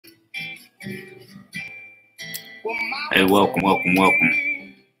Hey, welcome, welcome,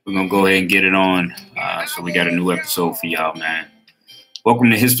 welcome. We're gonna go ahead and get it on. So we got a new episode for y'all, man.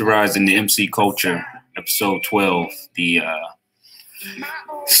 Welcome to Historizing the MC Culture, episode 12.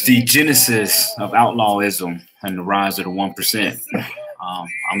 It's the genesis of outlawism and the rise of the 1%.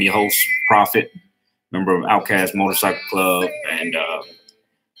 I'm your host, Prophet, member of Outcast Motorcycle Club, and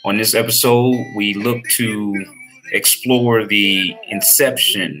on this episode, we look to explore the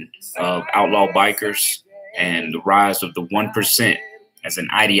inception of outlaw bikers and the rise of the 1% as an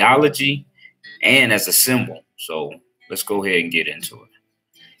ideology and as a symbol. So let's go ahead and get into it.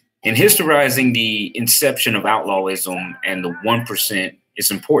 In historizing the inception of outlawism and the 1%,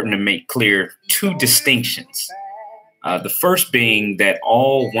 it's important to make clear two distinctions. The first being that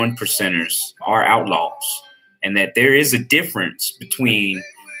all 1%ers are outlaws, and that there is a difference between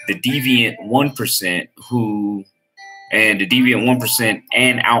the deviant 1%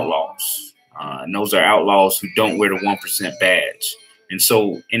 and outlaws. And those are outlaws who don't wear the 1% badge. And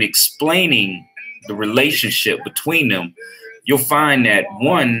so in explaining the relationship between them, you'll find that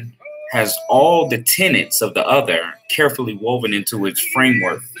one has all the tenets of the other carefully woven into its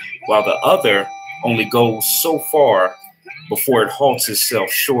framework, while the other only goes so far before it halts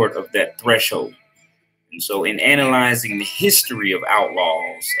itself short of that threshold. And so in analyzing the history of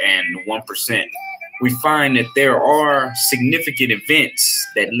outlaws and the 1%, we find that there are significant events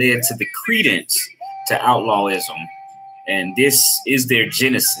that led to the credence to outlawism, and this is their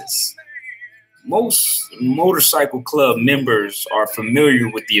genesis. Most motorcycle club members are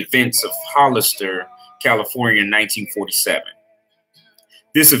familiar with the events of Hollister, California in 1947.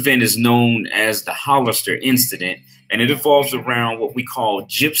 This event is known as the Hollister incident, and it evolves around what we call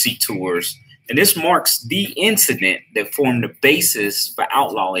gypsy tours, and this marks the incident that formed the basis for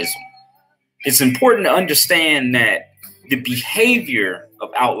outlawism. It's important to understand that the behavior of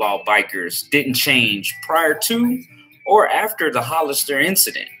outlaw bikers didn't change prior to or after the Hollister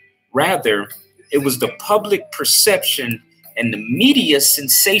incident. Rather, it was the public perception and the media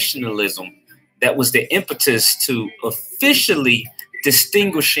sensationalism that was the impetus to officially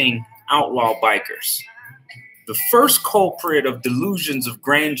distinguishing outlaw bikers. The first culprit of delusions of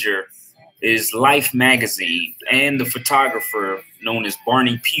grandeur is Life magazine and the photographer known as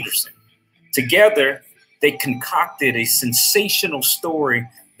Barney Peterson. Together, they concocted a sensational story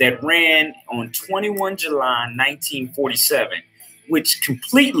that ran on 21 July 1947, which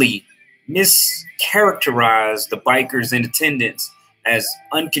completely mischaracterized the bikers in attendance as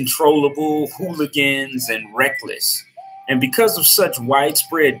uncontrollable, hooligans, and reckless. And because of such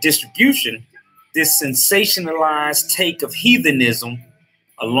widespread distribution, this sensationalized take of heathenism,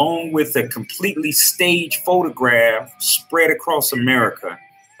 along with a completely staged photograph, spread across America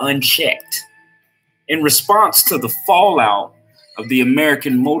unchecked. In response to the fallout of the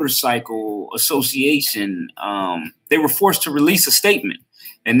American Motorcycle Association, they were forced to release a statement.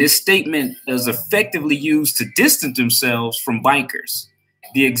 And this statement is effectively used to distance themselves from bikers.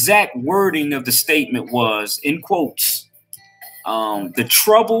 The exact wording of the statement was, in quotes, the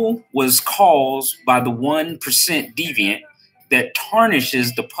trouble was caused by the 1% deviant that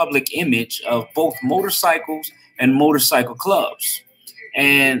tarnishes the public image of both motorcycles and motorcycle clubs,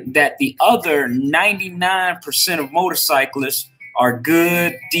 and that the other 99% of motorcyclists are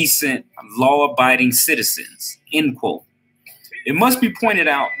good, decent, law-abiding citizens, end quote. It must be pointed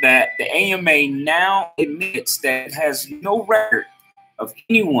out that the AMA now admits that it has no record of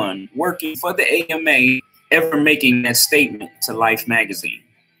anyone working for the AMA ever making that statement to Life magazine.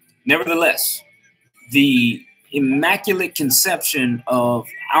 Nevertheless, the immaculate conception of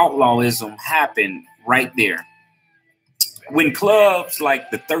outlawism happened right there. When clubs like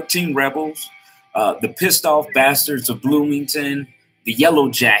the 13 Rebels, the Pissed Off Bastards of Bloomington, the Yellow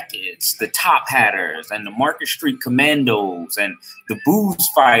Jackets, the Top Hatters, and the Market Street Commandos, and the Booze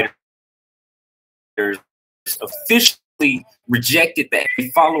Fighters officially rejected that, they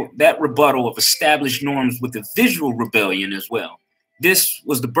followed that rebuttal of established norms with a visual rebellion as well. This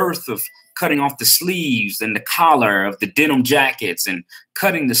was the birth of cutting off the sleeves and the collar of the denim jackets and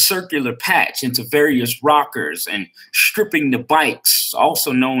cutting the circular patch into various rockers and stripping the bikes,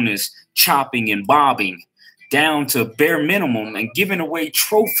 also known as chopping and bobbing, down to bare minimum and giving away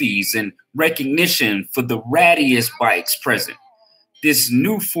trophies and recognition for the rattiest bikes present. This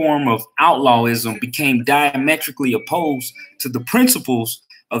new form of outlawism became diametrically opposed to the principles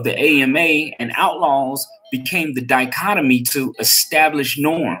of the AMA, and outlaws became the dichotomy to establish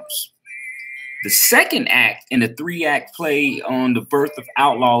norms. The second act in a 3-act play on the birth of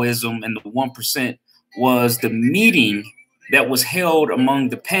outlawism and the 1% was the meeting that was held among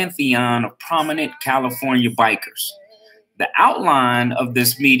the pantheon of prominent California bikers. The outline of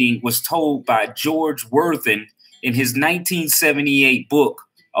this meeting was told by George Worthen in his 1978 book,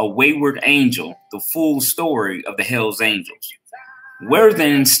 A Wayward Angel, the full story of the Hells Angels.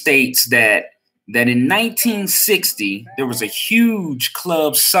 Worthen states that in 1960, there was a huge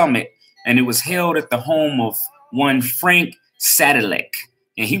club summit, and it was held at the home of one Frank Sadilek,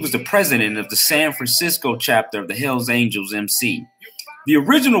 and he was the president of the San Francisco chapter of the Hells Angels MC. The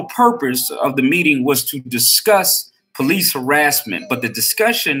original purpose of the meeting was to discuss police harassment, but the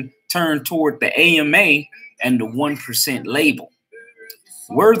discussion turned toward the AMA and the 1% label.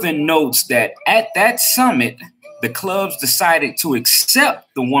 Worthen notes that at that summit, the clubs decided to accept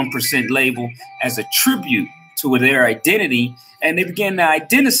the 1% label as a tribute to their identity, and they began to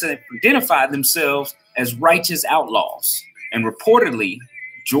identify themselves as righteous outlaws. And reportedly,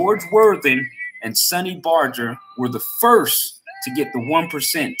 George Worthen and Sonny Barger were the first to get the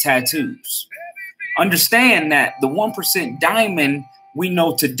 1% tattoos. Understand that the 1% diamond we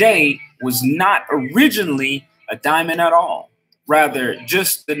know today was not originally a diamond at all. Rather,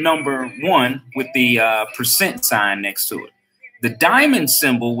 just the number 1 with the percent sign next to it. The diamond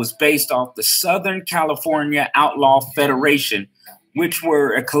symbol was based off the Southern California Outlaw Federation, which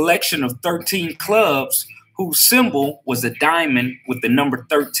were a collection of 13 clubs whose symbol was a diamond with the number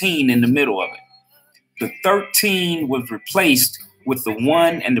 13 in the middle of it. The 13 was replaced with the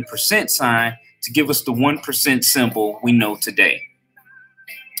 1 and the percent sign to give us the 1% symbol we know today.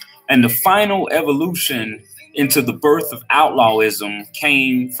 And the final evolution into the birth of outlawism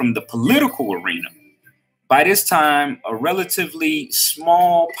came from the political arena. By this time, a relatively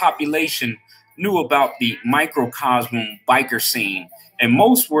small population knew about the microcosm biker scene, and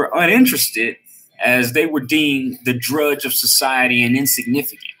most were uninterested as they were deemed the drudge of society and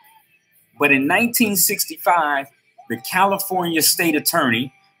insignificant. But in 1965, the California state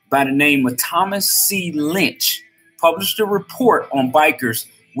attorney by the name of Thomas C. Lynch published a report on bikers,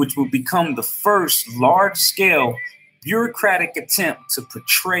 which would become the first large-scale bureaucratic attempt to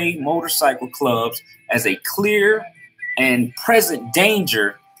portray motorcycle clubs as a clear and present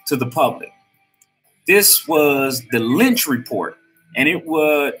danger to the public. This was the Lynch report, and it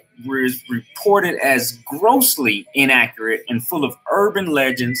was reported as grossly inaccurate and full of urban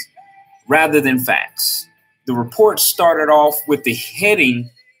legends rather than facts. The report started off with the heading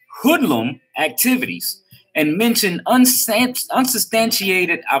 "Hoodlum Activities" and mentioned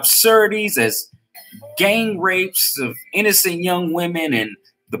unsubstantiated absurdities as gang rapes of innocent young women and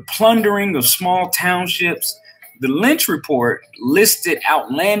the plundering of small townships. The Lynch report listed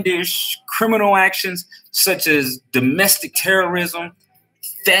outlandish criminal actions such as domestic terrorism,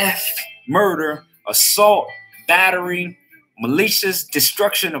 theft, murder, assault, battery, malicious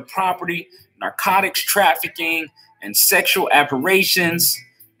destruction of property, narcotics trafficking, and sexual aberrations.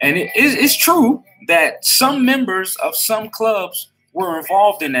 And it's true that some members of some clubs were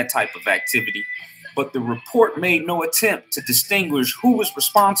involved in that type of activity, but the report made no attempt to distinguish who was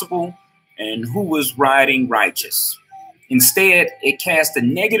responsible and who was riding righteous. Instead, it cast a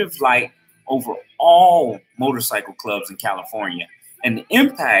negative light over all motorcycle clubs in California, and the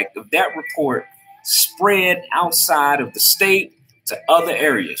impact of that report spread outside of the state to other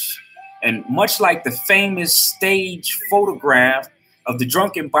areas. And much like the famous stage photograph of the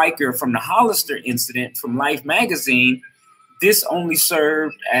drunken biker from the Hollister incident from Life magazine, this only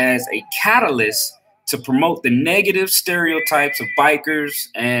served as a catalyst to promote the negative stereotypes of bikers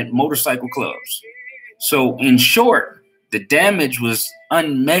and motorcycle clubs. So in short, the damage was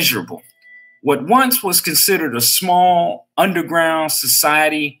unmeasurable. What once was considered a small underground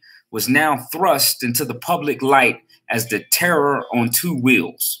society was now thrust into the public light as the terror on two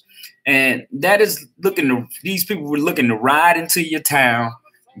wheels. And that is these people were looking to ride into your town,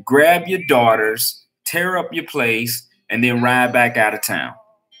 grab your daughters, tear up your place, and then ride back out of town.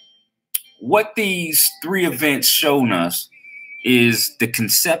 What these three events shown us is the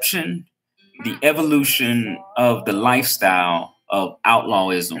conception, the evolution of the lifestyle of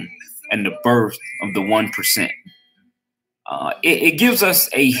outlawism, and the birth of the 1%. It gives us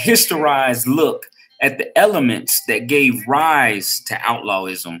a historized look at the elements that gave rise to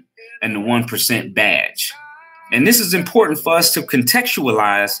outlawism and the 1% badge. And this is important for us to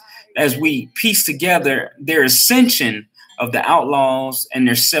contextualize as we piece together their ascension of the outlaws and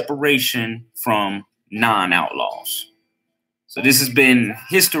their separation from non-outlaws. So this has been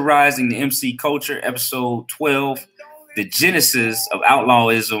Historizing the MC Culture, episode 12, the genesis of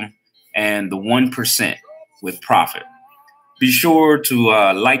outlawism and the 1% with Prophet. Be sure to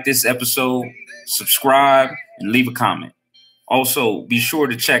like this episode, subscribe, and leave a comment. Also, be sure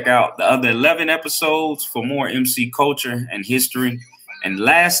to check out the other 11 episodes for more MC culture and history. And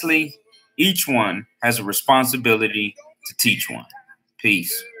lastly, each one has a responsibility to teach one.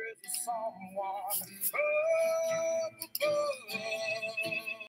 Peace.